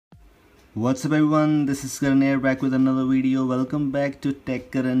What's up everyone, this is Karan here back with another video. Welcome back to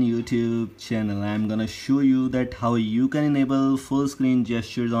Tech Karan YouTube channel. I'm gonna show you that how you can enable full screen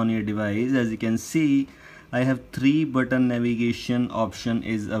gestures on your device. As you can see, I have 3 button navigation option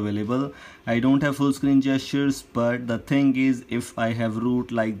is available. I don't have full screen gestures, but the thing is, if I have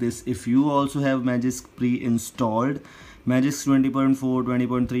root like this, if you also have Magisk pre-installed, Magisk 20.4,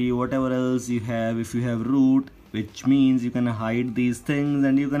 20.3, whatever else you have, if you have root, which means you can hide these things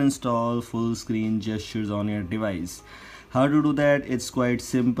and you can install full screen gestures on your device. How to do that? It's quite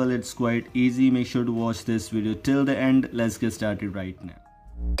simple, it's quite easy. Make sure to watch this video till the end. Let's get started right now.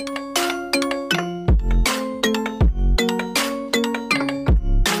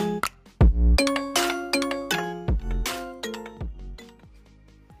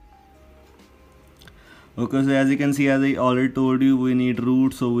 Okay, so as you can see, as I already told you, we need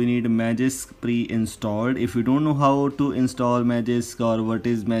root, so we need Magisk pre-installed. If you don't know how to install Magisk or what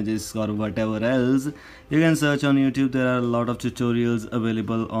is Magisk or whatever else, you can search on YouTube. There are a lot of tutorials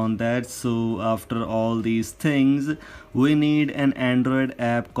available on that. So after all these things, we need an Android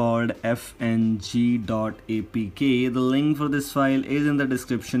app called fng.apk. The link for this file is in the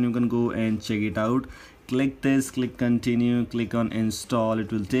description. You can go and check it out. Click this, click continue, click on install.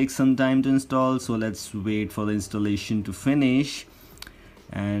 It will take some time to install, so let's wait for the installation to finish.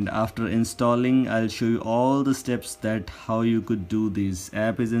 And after installing, I'll show you all the steps that how you could do this.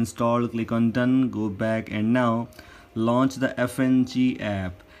 App is installed, click on done, go back, and now launch the FNG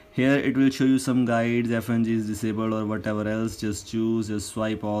app. Here it will show you some guides. FNG is disabled or whatever else, just choose, just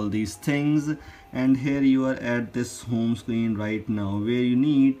swipe all these things, and here you are at this home screen right now where you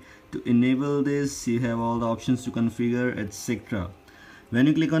need to enable this. You have all the options to configure, etc. When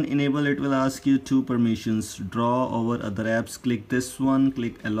you click on enable, it will ask you 2 permissions: draw over other apps. Click this one,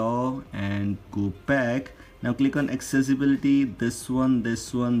 click allow, and go back. Now click on accessibility, this one,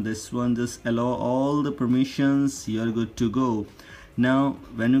 this one, this one. Just allow all the permissions, you are good to go. Now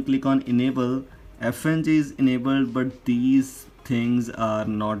when you click on enable, FNG is enabled, but these things are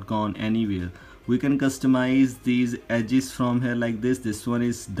not gone anywhere. We can customize these edges from here like this. This one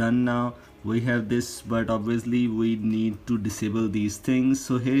is done now. We have this, but obviously we need to disable these things.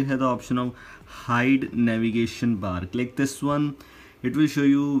 So here you have the option of hide navigation bar. Click this one. It will show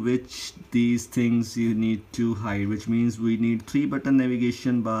you which these things you need to hide, which means we need 3 button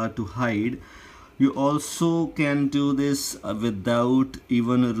navigation bar to hide. You also can do this without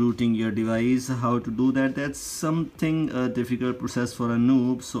even rooting your device. How to do that? That's something a difficult process for a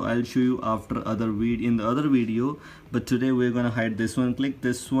noob, so I'll show you after in the other video. But today we're gonna hide this one. Click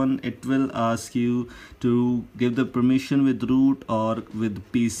this one. It will ask you to give the permission with root or with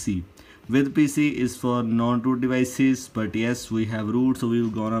PC. With PC is for non-root devices, but yes, we have root, so we're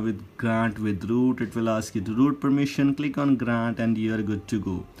gonna with grant with root. It will ask you to root permission. Click on grant and you're good to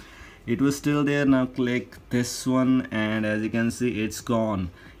go. It was still there. Now click this one, and as you can see, it's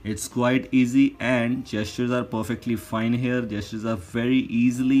gone. It's quite easy, and gestures are perfectly fine here. Gestures are very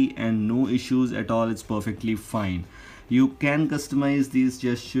easily and no issues at all. It's perfectly fine. You can customize these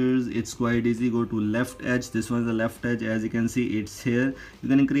gestures. It's quite easy. Go to left edge. This one is the left edge. As you can see, it's here. You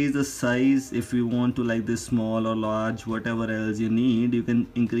can increase the size if you want to, like this, small or large, whatever else you need. You can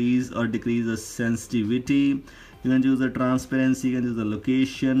increase or decrease the sensitivity. You can choose the transparency, you can choose the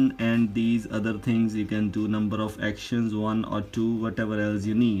location, and these other things you can do number of actions, 1 or 2, whatever else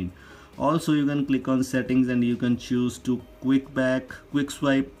you need. Also, you can click on settings and you can choose to quick back, quick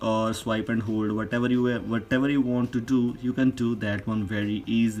swipe, or swipe and hold. Whatever you want to do, you can do that one very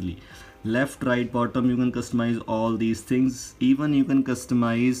easily. Left, right, bottom, you can customize all these things. Even you can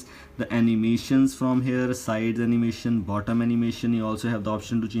customize the animations from here: sides animation, bottom animation. You also have the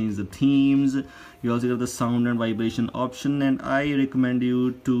option to change the themes. You also have the sound and vibration option, and I recommend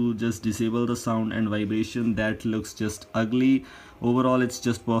you to just disable the sound and vibration. That looks just ugly. Overall, it's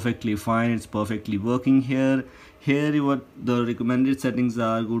just perfectly fine. It's perfectly working here. Here what the recommended settings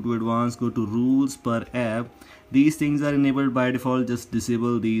are: go to advanced, go to rules per app. These things are enabled by default. Just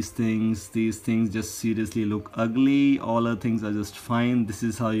disable these things. These things just seriously look ugly. All other things are just fine. This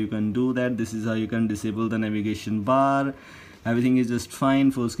is how you can do that. This is how you can disable the navigation bar. Everything is just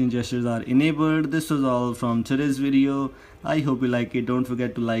fine. Full screen gestures are enabled. This was all from today's video. I hope you like it. Don't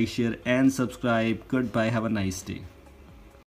forget to like, share, and subscribe. Goodbye. Have a nice day.